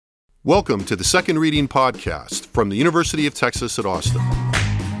Welcome to the Second Reading Podcast from the University of Texas at Austin.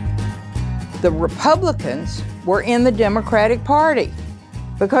 The Republicans were in the Democratic Party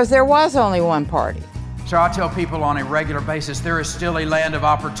because there was only one party. So I tell people on a regular basis, there is still a land of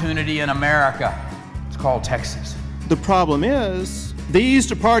opportunity in America. It's called Texas. The problem is, these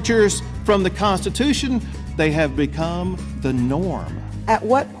departures from the Constitution, they have become the norm. At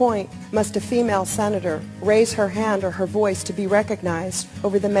what point must a female senator raise her hand or her voice to be recognized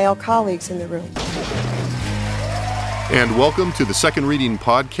over the male colleagues in the room? And welcome to the Second Reading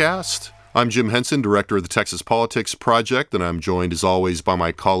Podcast. I'm Jim Henson, director of the Texas Politics Project, and I'm joined as always by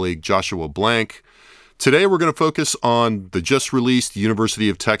my colleague Joshua Blank. Today we're going to focus on the just released University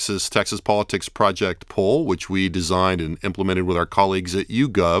of Texas Politics Project poll, which we designed and implemented with our colleagues at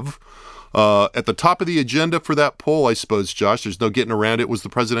YouGov. At the top of the agenda for that poll, I suppose, Josh, there's no getting around it, was the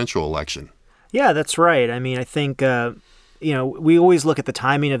presidential election. Yeah, that's right. I mean, I think, we always look at the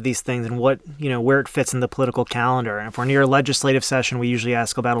timing of these things and where it fits in the political calendar. And if we're near a legislative session, we usually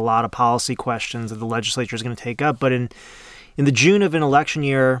ask about a lot of policy questions that the legislature is going to take up. But in the June of an election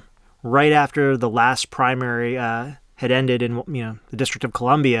year, right after the last primary had ended in the District of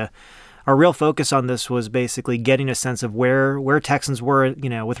Columbia, our real focus on this was basically getting a sense of where Texans were,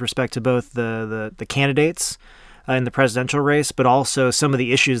 with respect to both the candidates in the presidential race, but also some of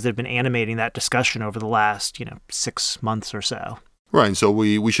the issues that have been animating that discussion over the last, 6 months or so. Right, and so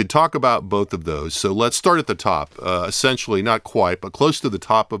we should talk about both of those. So let's start at the top, essentially not quite, but close to the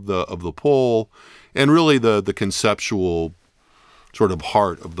top of the poll, and really the conceptual sort of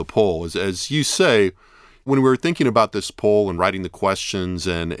heart of the poll. As you say, when we were thinking about this poll and writing the questions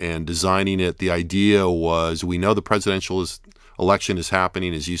and designing it, the idea was we know the presidential election is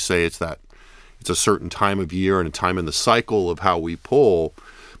happening. As you say, it's a certain time of year and a time in the cycle of how we poll.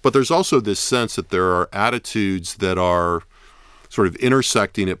 But there's also this sense that there are attitudes that are sort of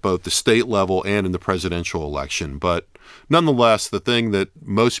intersecting at both the state level and in the presidential election. But nonetheless, the thing that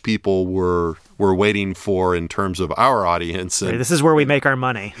most people were waiting for in terms of our audience. And this is where we make our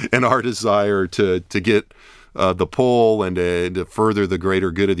money. And our desire to get the poll and to further the greater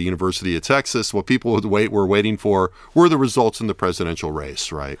good of the University of Texas, what people were waiting for were the results in the presidential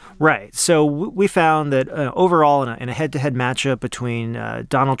race, right? Right. So we found that overall in a head-to-head matchup between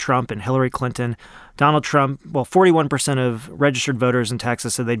Donald Trump and Hillary Clinton, Donald Trump, 41% of registered voters in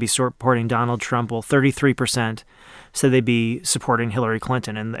Texas said they'd be supporting Donald Trump, 33% said they'd be supporting Hillary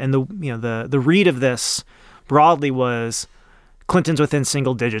Clinton. And the read of this broadly was Clinton's within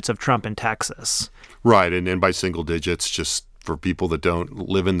single digits of Trump in Texas. Right, and by single digits, just for people that don't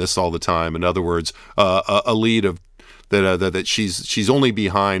live in this all the time, in other words, a lead of that she's only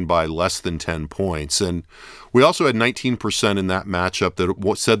behind by less than 10 points. And we also had 19% in that matchup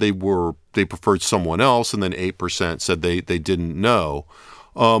that said they preferred someone else, and then 8% said they didn't know.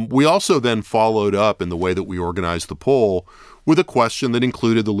 We also then followed up in the way that we organized the poll with a question that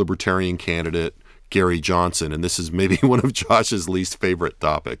included the Libertarian candidate, Gary Johnson, and this is maybe one of Josh's least favorite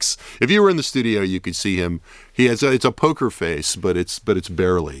topics. If you were in the studio, you could see him. It's a poker face, but it's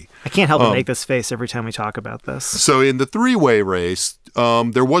barely. I can't help but make this face every time we talk about this. So in the three-way race,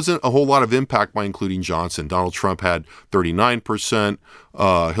 there wasn't a whole lot of impact by including Johnson. Donald Trump had 39%.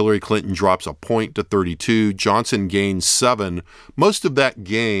 Hillary Clinton drops a point to 32%. Johnson gains 7%. Most of that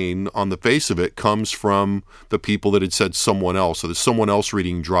gain, on the face of it, comes from the people that had said someone else. So the someone else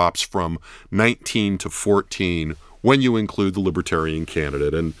reading drops from 19 to 14 when you include the Libertarian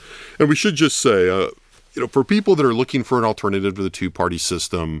candidate. And we should just say, for people that are looking for an alternative to the two-party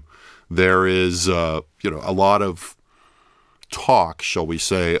system, there is, a lot of talk, shall we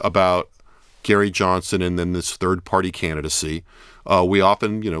say, about Gary Johnson and then this third-party candidacy. We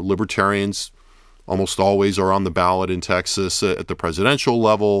often, libertarians almost always are on the ballot in Texas at the presidential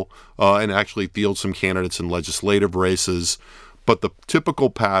level and actually field some candidates in legislative races. But the typical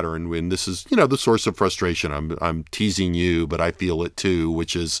pattern, and this is, the source of frustration, I'm teasing you, but I feel it too,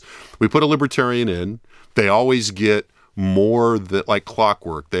 which is we put a libertarian in, they always get more like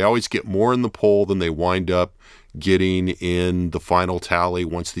clockwork. They always get more in the poll than they wind up getting in the final tally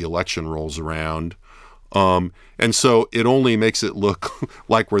once the election rolls around. And so it only makes it look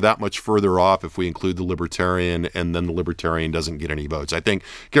like we're that much further off if we include the Libertarian and then the Libertarian doesn't get any votes. I think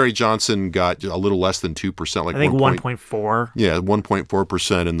Gary Johnson got a little less than 2%. I think 1.4. Yeah,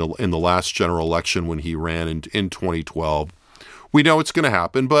 1.4% in the last general election when he ran in 2012. We know it's going to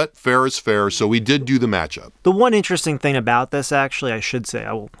happen, but fair is fair, so we did do the matchup. The one interesting thing about this, actually, I should say,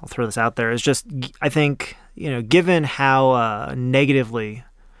 I'll throw this out there, is just I think, given how negatively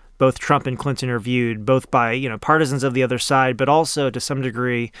both Trump and Clinton are viewed both by, partisans of the other side, but also to some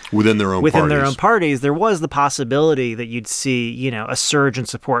degree within their own parties, there was the possibility that you'd see, a surge in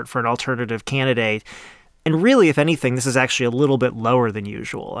support for an alternative candidate. And really, if anything, this is actually a little bit lower than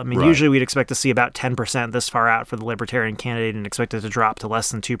usual. I mean, usually we'd expect to see about 10% this far out for the Libertarian candidate and expect it to drop to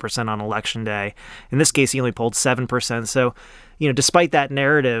less than 2% on Election Day. In this case, he only polled 7%. So, despite that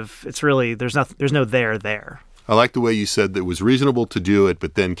narrative, it's really, there's no there. I like the way you said that it was reasonable to do it,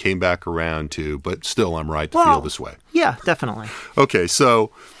 but then came back around to, but still I'm right to feel this way. Yeah, definitely. Okay,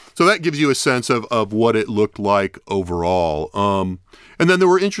 so that gives you a sense of what it looked like overall. And then there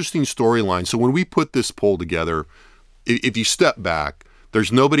were interesting storylines. So when we put this poll together, if you step back,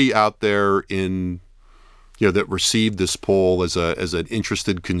 there's nobody out there that received this poll as an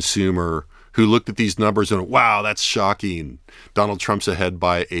interested consumer who looked at these numbers and, wow, that's shocking. Donald Trump's ahead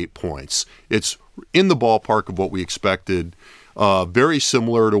by 8 points. It's in the ballpark of what we expected. Very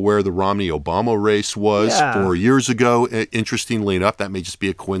similar to where the Romney-Obama race was 4 years ago. Interestingly enough, that may just be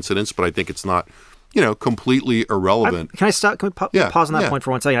a coincidence, but I think it's not, completely irrelevant. Can we pause on that point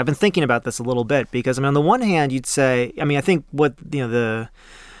for 1 second? I've been thinking about this a little bit because, on the one hand, you'd say, I think what,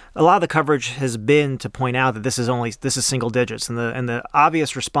 a lot of the coverage has been to point out that this is single digits. And the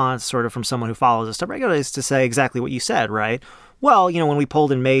obvious response sort of from someone who follows this stuff regularly is to say exactly what you said, right? Well, when we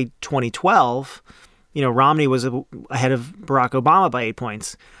polled in May 2012, Romney was ahead of Barack Obama by 8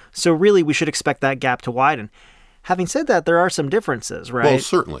 points. So really, we should expect that gap to widen. Having said that, there are some differences, right? Well,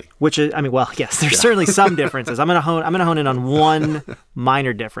 certainly. Which is, yes, there's certainly some differences. I'm going to hone in on one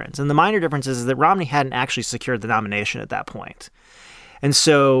minor difference. And the minor difference is that Romney hadn't actually secured the nomination at that point. And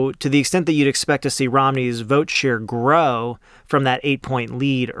so to the extent that you'd expect to see Romney's vote share grow from that 8-point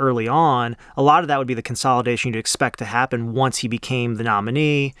lead early on, a lot of that would be the consolidation you'd expect to happen once he became the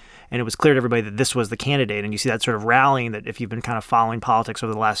nominee. And it was clear to everybody that this was the candidate. And you see that sort of rallying that if you've been kind of following politics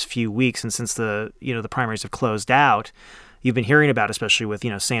over the last few weeks and since the primaries have closed out, you've been hearing about, especially with,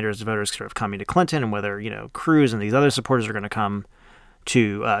 Sanders voters sort of coming to Clinton and whether, Cruz and these other supporters are going to come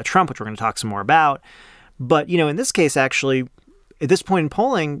to Trump, which we're going to talk some more about. But, in this case, actually, at this point in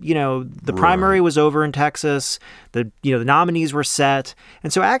polling, the primary was over in Texas. The nominees were set.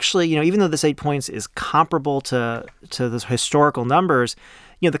 And so actually, even though this 8 points is comparable to the historical numbers,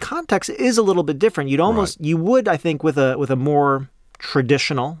 the context is a little bit different. You would, I think, with a more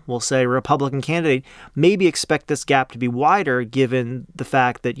traditional, we'll say, Republican candidate, maybe expect this gap to be wider given the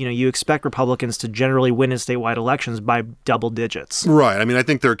fact that, you expect Republicans to generally win in statewide elections by double digits. Right. I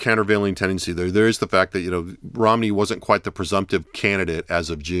think there are countervailing tendency there. There is the fact that, Romney wasn't quite the presumptive candidate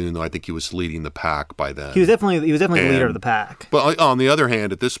as of June, though I think he was leading the pack by then. He was definitely the leader of the pack. But on the other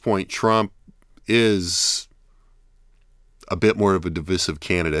hand, at this point, Trump is a bit more of a divisive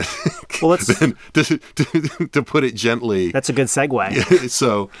candidate, well, to put it gently. That's a good segue.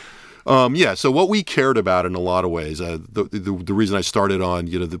 So what we cared about in a lot of ways, the reason I started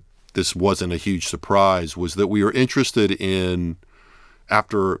on, this wasn't a huge surprise, was that we were interested in,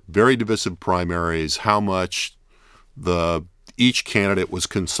 after very divisive primaries, how much each candidate was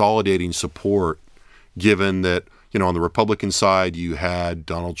consolidating support, given that, on the Republican side, you had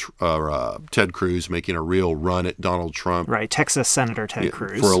Ted Cruz making a real run at Donald Trump. Right, Texas Senator Ted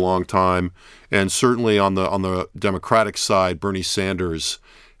Cruz. For a long time. And certainly on the Democratic side, Bernie Sanders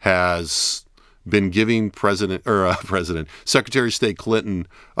has been giving Secretary of State Clinton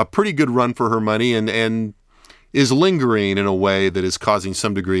a pretty good run for her money and is lingering in a way that is causing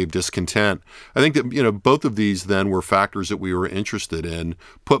some degree of discontent. I think that, both of these then were factors that we were interested in.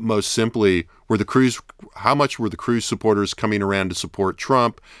 Put most simply, how much were the Cruz supporters coming around to support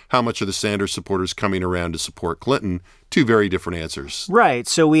Trump? How much are the Sanders supporters coming around to support Clinton? Two very different answers. Right.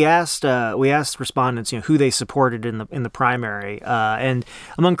 So we asked respondents, who they supported in the primary, and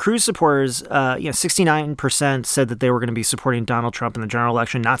among Cruz supporters, 69% said that they were going to be supporting Donald Trump in the general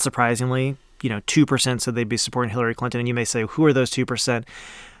election. Not surprisingly, 2% said they'd be supporting Hillary Clinton. And you may say, who are those 2%?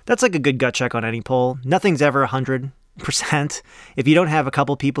 That's like a good gut check on any poll. Nothing's ever 100%. If you don't have a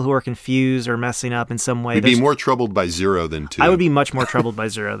couple people who are confused or messing up in some way. You'd be more troubled by 0 than 2. I would be much more troubled by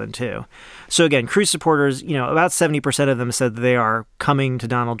 0 than 2. So again, Cruz supporters, about 70% of them said that they are coming to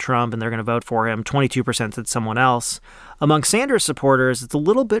Donald Trump and they're going to vote for him. 22% said someone else. Among Sanders supporters, it's a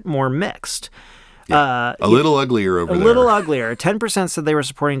little bit more mixed. A little uglier over there. A little uglier. 10% said they were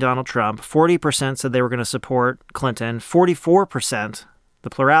supporting Donald Trump. 40% said they were going to support Clinton. 44%, the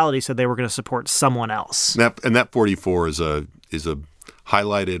plurality, said they were going to support someone else. And that 44 is a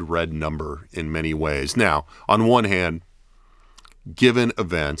highlighted red number in many ways. Now, on one hand, given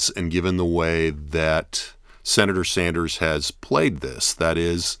events and given the way that Senator Sanders has played this, that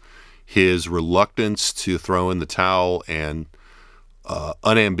is, his reluctance to throw in the towel and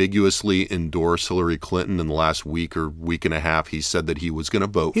unambiguously endorse Hillary Clinton in the last week or week and a half. He said that he was going to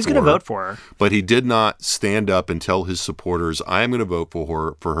vote for her. He's going to vote for her. But he did not stand up and tell his supporters, I am going to vote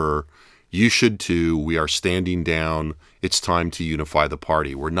for her. You should too. We are standing down. It's time to unify the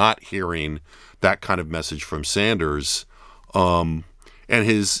party. We're not hearing that kind of message from Sanders. And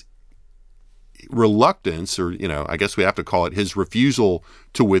his reluctance, or, I guess we have to call it his refusal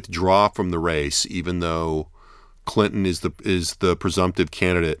to withdraw from the race, even though Clinton is the presumptive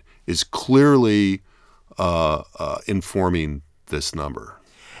candidate, is clearly informing this number.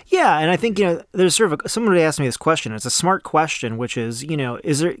 Yeah, and I think there's sort of somebody asked me this question. It's a smart question, which is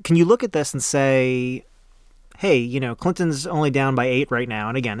can you look at this and say, hey, Clinton's only down by 8 right now,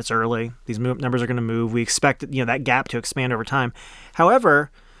 and again, it's early. These numbers are going to move. We expect that gap to expand over time. However,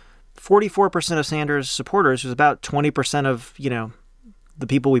 44% of Sanders supporters, which is about 20% of the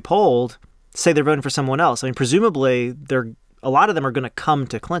people we polled, say they're voting for someone else. I mean, presumably, a lot of them are going to come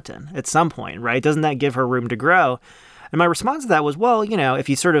to Clinton at some point, right? Doesn't that give her room to grow? And my response to that was, well, if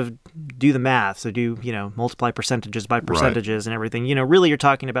you sort of do the math, so do, multiply percentages by percentages and everything, really you're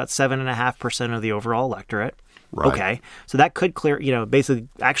talking about 7.5% of the overall electorate. Right. Okay. So that could clear, basically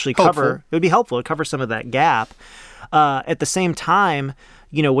actually cover, it would be helpful to cover some of that gap. At the same time,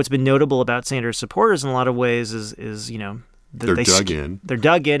 what's been notable about Sanders supporters in a lot of ways is they're dug in. They're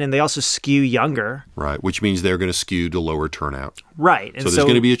dug in, and they also skew younger. Right, which means they're going to skew to lower turnout. Right. And so there's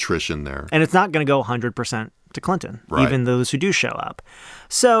going to be attrition there. And it's not going to go 100% to Clinton, right, even those who do show up.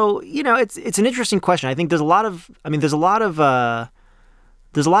 So, it's an interesting question. I think there's a lot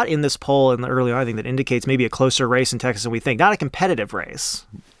in this poll and early on, I think, that indicates maybe a closer race in Texas than we think. Not a competitive race.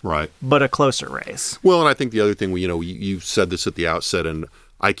 Right. But a closer race. Well, and I think the other thing, you said this at the outset, and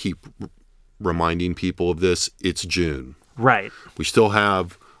I keep reminding people of this, it's June. Right. We still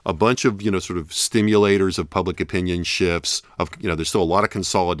have a bunch of, sort of stimulators of public opinion shifts. There's still a lot of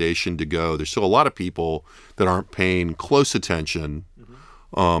consolidation to go. There's still a lot of people that aren't paying close attention,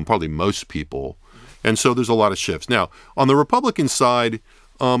 probably most people. And so there's a lot of shifts. Now, on the Republican side,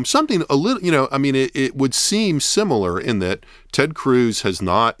 something a little, it would seem similar in that Ted Cruz has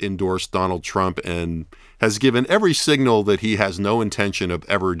not endorsed Donald Trump and has given every signal that he has no intention of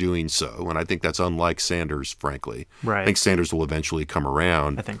ever doing so. And I think that's unlike Sanders, frankly. Right. I think Sanders will eventually come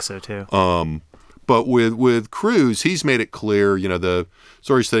around. I think so, too. But with Cruz, he's made it clear, the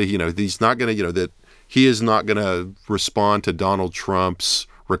stories say, he's not going to, that he is not going to respond to Donald Trump's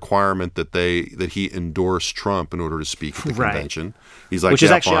requirement that he endorse Trump in order to speak at the convention. He's like, which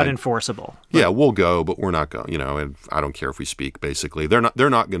is actually unenforceable. Yeah, we'll go, but we're not going. And I don't care if we speak. Basically, they're not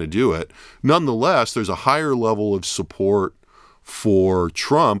going to do it. Nonetheless, there's a higher level of support for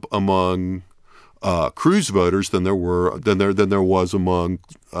Trump among Cruz voters than there was among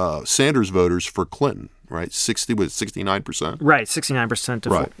Sanders voters for Clinton. Right, 69%. Right,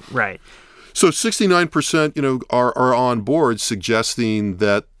 69%. Right. So 69%, are on board, suggesting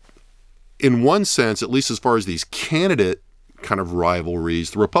that, in one sense, at least as far as these candidate kind of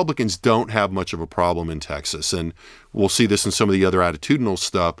rivalries, the Republicans don't have much of a problem in Texas, and we'll see this in some of the other attitudinal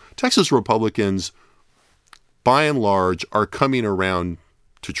stuff. Texas Republicans, by and large, are coming around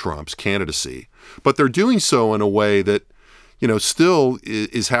to Trump's candidacy, but they're doing so in a way that, still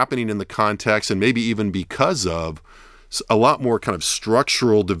is happening in the context, and maybe even because of a lot more kind of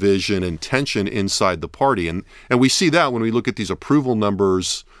structural division and tension inside the party. And we see that when we look at these approval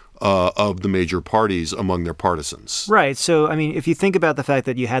numbers of the major parties among their partisans. Right. So, if you think about the fact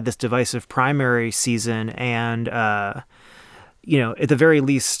that you had this divisive primary season and, at the very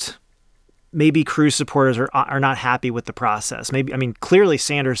least, maybe Cruz supporters are not happy with the process. Clearly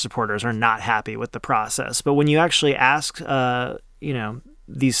Sanders supporters are not happy with the process. But when you actually ask,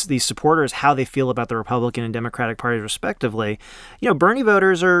 these supporters how they feel about the Republican and Democratic parties respectively, Bernie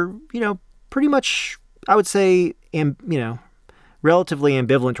voters are, pretty much, I would say, relatively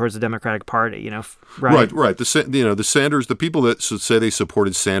ambivalent towards the Democratic Party, right? Right. The Sanders, the people that say they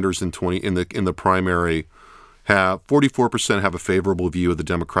supported Sanders in the primary have 44% have a favorable view of the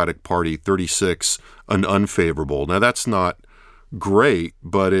Democratic Party, 36% an unfavorable. Now that's not great,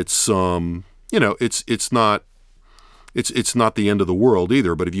 but it's it's not the end of the world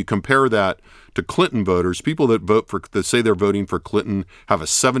either. But if you compare that to Clinton voters, people that say they're voting for Clinton have a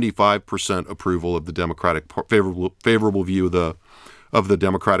 75% approval of the Democratic favorable view of the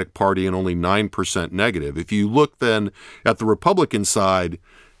Democratic Party and only 9% negative. If you look then at the Republican side,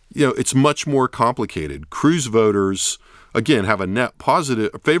 it's much more complicated. Cruz voters, again, have a net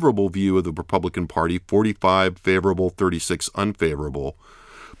positive, favorable view of the Republican Party, 45 favorable, 36 unfavorable.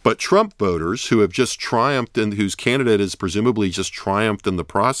 But Trump voters who have just triumphed and whose candidate has presumably just triumphed in the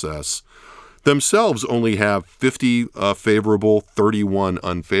process, themselves only have 50 favorable, 31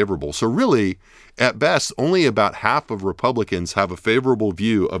 unfavorable. So really, at best, only about half of Republicans have a favorable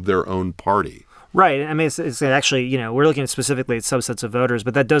view of their own party. Right. I mean, it's actually, we're looking specifically at subsets of voters,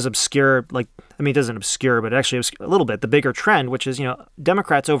 but that does obscure, it doesn't obscure, but actually a little bit, the bigger trend, which is,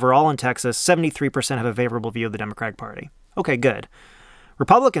 Democrats overall in Texas, 73% have a favorable view of the Democratic Party. Okay, good.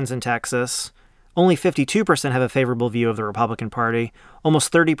 Republicans in Texas, only 52% have a favorable view of the Republican Party.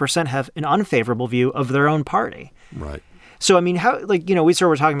 Almost 30% have an unfavorable view of their own party. Right. So, I mean, we sort of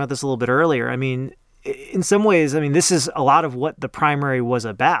were talking about this a little bit earlier. I mean, in some ways, this is a lot of what the primary was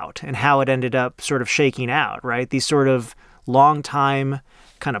about and how it ended up sort of shaking out, right? These sort of long-time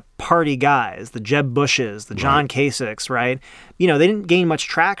kind of party guys, the Jeb Bushes, the John Kasichs, right? They didn't gain much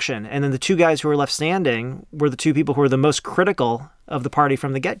traction. And then the two guys who were left standing were the two people who were the most critical of the party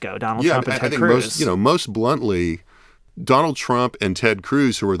from the get-go, Donald Trump and Ted Cruz. Most bluntly, Donald Trump and Ted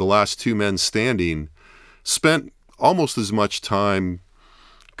Cruz, who were the last two men standing, spent almost as much time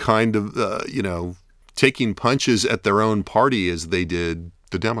kind of, taking punches at their own party as they did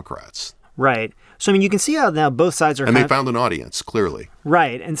the Democrats. Right. So, you can see how now both sides are... And they found an audience, clearly.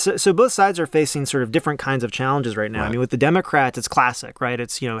 Right. And so both sides are facing sort of different kinds of challenges right now. Right. With the Democrats, it's classic, right?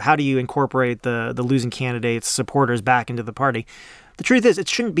 It's, how do you incorporate the losing candidate's supporters back into the party? The truth is, it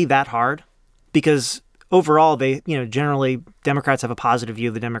shouldn't be that hard because overall, they, generally, Democrats have a positive view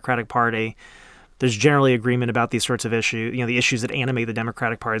of the Democratic Party. There's generally agreement about these sorts of issues, the issues that animate the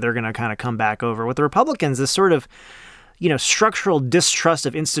Democratic Party, they're going to kind of come back over. With the Republicans, this sort of, structural distrust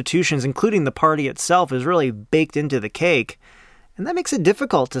of institutions, including the party itself, is really baked into the cake. And that makes it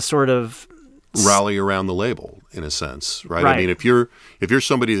difficult to sort of rally around the label, in a sense, right? I mean, if you're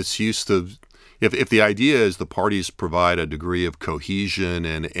somebody that's used to, if the idea is the parties provide a degree of cohesion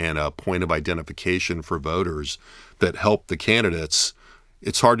and a point of identification for voters that help the candidates,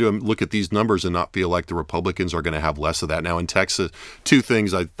 it's hard to look at these numbers and not feel like the Republicans are going to have less of that. Now, in Texas, two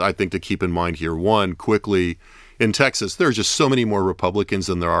things I think to keep in mind here. One, quickly, in Texas, there's just so many more Republicans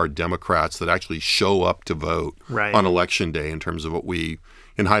than there are Democrats that actually show up to vote on Election Day in terms of what we,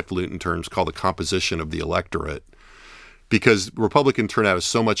 in highfalutin terms, call the composition of the electorate. Because Republican turnout is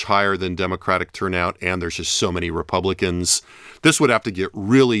so much higher than Democratic turnout, and there's just so many Republicans. This would have to get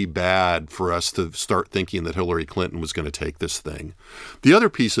really bad for us to start thinking that Hillary Clinton was going to take this thing. The other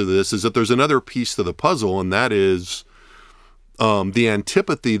piece of this is that there's another piece to the puzzle, and that is the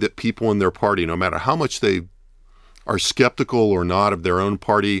antipathy that people in their party, no matter how much they are skeptical or not of their own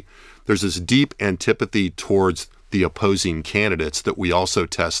party, there's this deep antipathy towards the opposing candidates that we also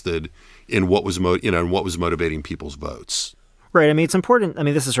tested in what was motivating people's votes. Right. It's important.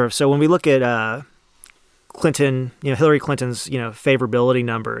 This is so when we look at Clinton, Hillary Clinton's, favorability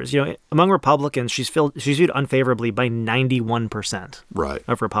numbers, among Republicans, she's viewed unfavorably by 91%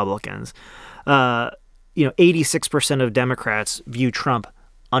 of Republicans. 86% of Democrats view Trump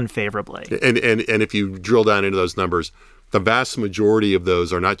unfavorably. And if you drill down into those numbers, the vast majority of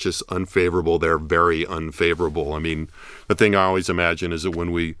those are not just unfavorable, they're very unfavorable. The thing I always imagine is that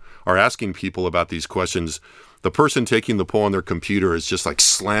when we are asking people about these questions, the person taking the poll on their computer is just like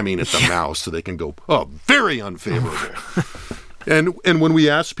slamming at the mouse so they can go, oh, very unfavorable. And when we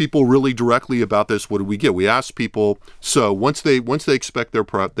ask people really directly about this, what do we get? We ask people, so once they express their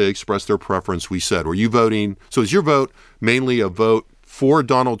preference, we said, are you voting? So is your vote mainly a vote for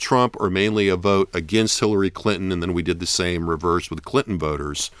Donald Trump or mainly a vote against Hillary Clinton? And then we did the same reverse with Clinton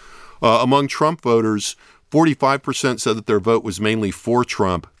voters. Among Trump voters, 45% said that their vote was mainly for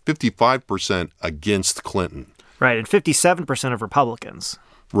Trump, 55% against Clinton. Right, and 57% of Republicans.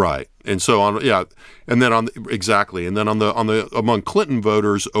 Right, and so on, and then among Clinton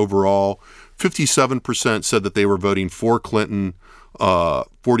voters overall, 57% said that they were voting for Clinton,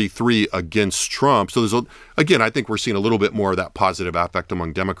 43 against Trump. So there's I think we're seeing a little bit more of that positive affect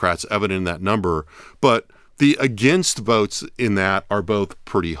among Democrats evident in that number, but the against votes in that are both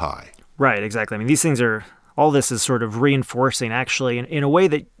pretty high. Right, exactly. These things all this is sort of reinforcing actually in a way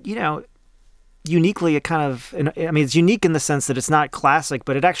that, uniquely it kind of, it's unique in the sense that it's not classic,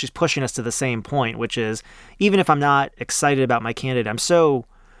 but it actually is pushing us to the same point, which is even if I'm not excited about my candidate, I'm so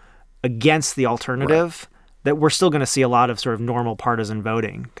against the alternative that we're still going to see a lot of sort of normal partisan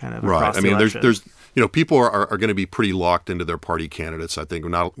voting kind of across the election. There's people are going to be pretty locked into their party candidates. I think we're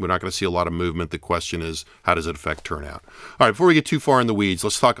not going to see a lot of movement. The question is, how does it affect turnout? All right, before we get too far in the weeds,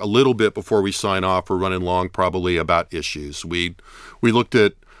 let's talk a little bit before we sign off. We're running long probably about issues. We looked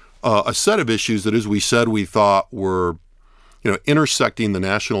at a set of issues that, as we said, we thought were intersecting the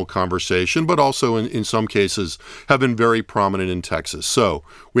national conversation, but also in some cases have been very prominent in Texas. So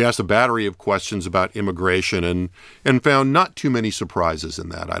we asked a battery of questions about immigration and found not too many surprises in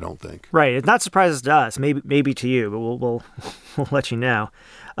that, I don't think. Right. It's not surprises to us, maybe to you, but we'll let you know.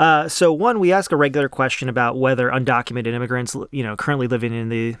 So one, we ask a regular question about whether undocumented immigrants, currently living in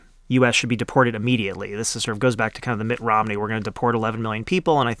the U.S. should be deported immediately. This is sort of goes back to kind of the Mitt Romney, we're going to deport 11 million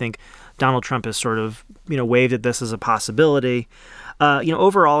people, and I think Donald Trump has sort of, waved at this as a possibility.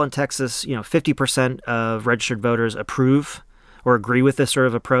 Overall in Texas, 50% of registered voters approve or agree with this sort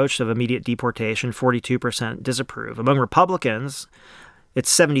of approach of immediate deportation, 42% disapprove. Among Republicans,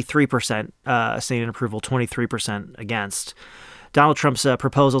 it's 73% saying in approval, 23% against. Donald Trump's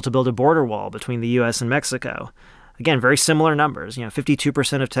proposal to build a border wall between the U.S. and Mexico. Again, very similar numbers.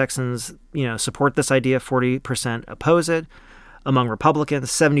 52% of Texans, support this idea, 40% oppose it. Among Republicans,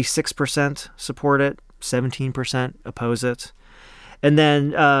 76% support it, 17% oppose it. And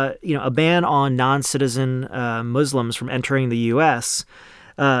then, a ban on non-citizen Muslims from entering the U.S.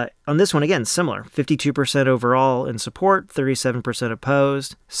 On this one, again, similar. 52% overall in support, 37%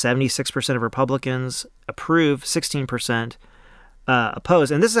 opposed, 76% of Republicans approve, 16%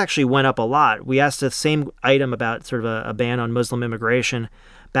 opposed. And this actually went up a lot. We asked the same item about sort of a ban on Muslim immigration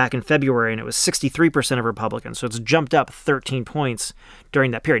back in February, and it was 63% of Republicans. So it's jumped up 13 points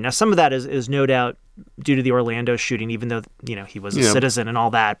during that period. Now, some of that is no doubt due to the Orlando shooting, even though, he was a citizen and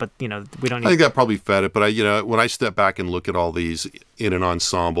all that. But, we don't need... I think that probably fed it. But, when I step back and look at all these in an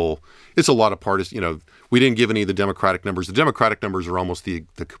ensemble, it's a lot of partisan, we didn't give any of the Democratic numbers. The Democratic numbers are almost the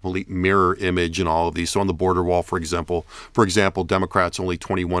complete mirror image in all of these. So on the border wall, for example, Democrats only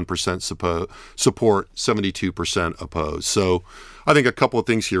 21% support, 72% oppose. So I think a couple of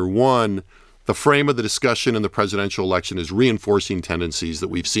things here. One, the frame of the discussion in the presidential election is reinforcing tendencies that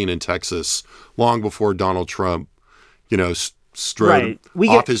we've seen in Texas long before Donald Trump, strode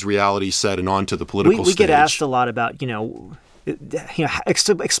off his reality set and onto the political stage. We get asked a lot about,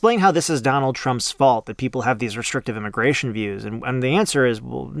 explain how this is Donald Trump's fault that people have these restrictive immigration views. And the answer is,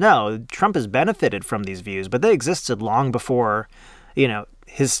 well, no, Trump has benefited from these views, but they existed long before,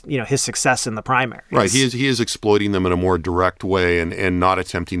 his success in the primaries. Right. He is exploiting them in a more direct way and not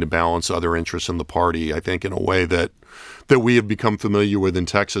attempting to balance other interests in the party, I think, in a way that we have become familiar with in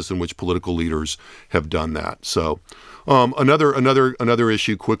Texas, in which political leaders have done that. So another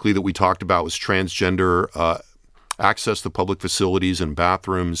issue quickly that we talked about was transgender access to public facilities and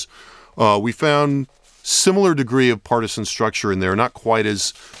bathrooms. We found similar degree of partisan structure in there, not quite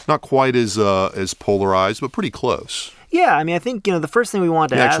as polarized, but pretty close. Yeah, I think the first thing we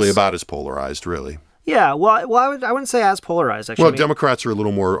want to ask... Actually, about as polarized, really. Yeah, well, I wouldn't say as polarized, actually. Well, Democrats are a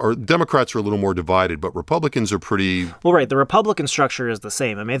little more divided, but Republicans are pretty... Well, right, the Republican structure is the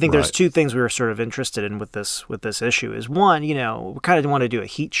same. I think there's two things we were sort of interested in with this issue. Is one, we kind of want to do a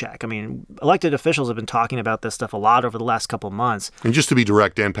heat check. Elected officials have been talking about this stuff a lot over the last couple of months. And just to be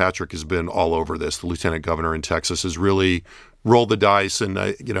direct, Dan Patrick has been all over this. The lieutenant governor in Texas has really rolled the dice. And,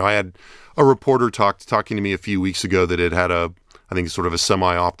 I had a reporter talking to me a few weeks ago that had I think sort of a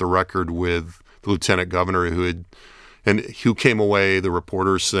semi off the record with the lieutenant governor who came away, the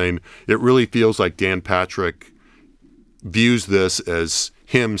reporter, saying it really feels like Dan Patrick views this as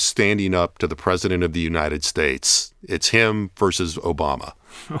him standing up to the president of the United States. It's him versus Obama.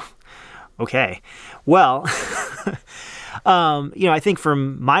 Okay. Well, I think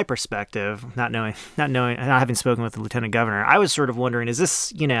from my perspective, not having spoken with the lieutenant governor, I was sort of wondering, is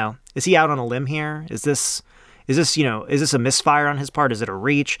this, is he out on a limb here? Is this a misfire on his part? Is it a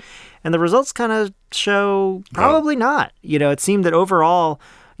reach? And the results kind of show probably not. It seemed that overall,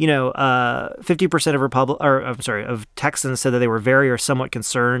 50% of Texans said that they were very or somewhat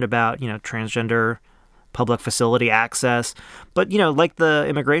concerned about, transgender public facility access. But, like the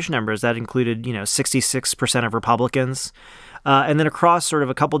immigration numbers, that included, 66% of Republicans. And then across sort of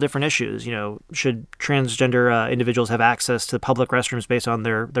a couple different issues, should transgender individuals have access to public restrooms based on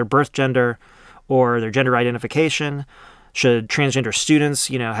their birth gender or their gender identification? Should transgender students,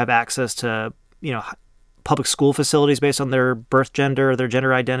 have access to, public school facilities based on their birth gender or their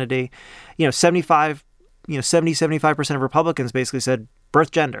gender identity? 75% of Republicans basically said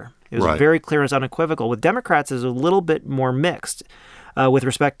birth gender. It was very clear and unequivocal. With Democrats, it's a little bit more mixed. With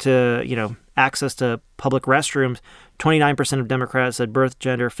respect to, access to public restrooms, 29% of Democrats said birth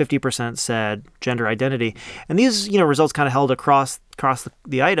gender, 50% said gender identity. And these, results kind of held across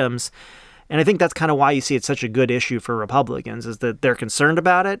the items. And I think that's kind of why you see it's such a good issue for Republicans, is that they're concerned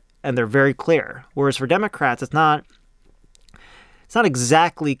about it and they're very clear. Whereas for Democrats, it's not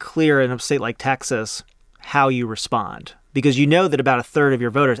exactly clear in a state like Texas how you respond. because you know that about a third of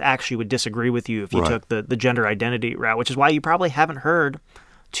your voters actually would disagree with you if you Right. took the gender identity route, which is why you probably haven't heard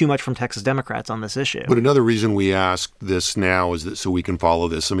too much from Texas Democrats on this issue. But another reason we ask this now is that so we can follow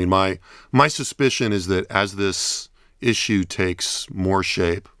this. I mean, my suspicion is that as this issue takes more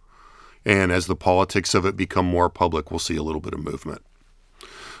shape and as the politics of it become more public, we'll see a little bit of movement.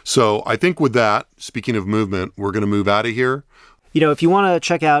 So I think with that, speaking of movement, we're going to move out of here. If you want to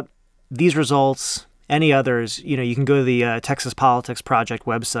check out these results, any others, you can go to the Texas Politics Project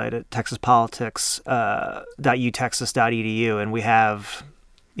website at texaspolitics.utexas.edu, and we have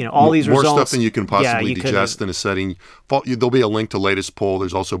all these more results. More stuff than you can possibly you digest in a setting. There'll be a link to latest poll.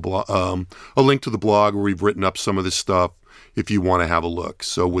 There's also a link to the blog where we've written up some of this stuff if you want to have a look.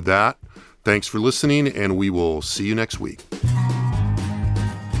 So with that, thanks for listening, and we will see you next week.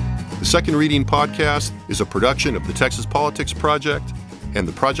 The Second Reading Podcast is a production of the Texas Politics Project and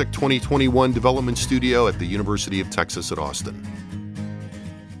the Project 2021 Development Studio at the University of Texas at Austin.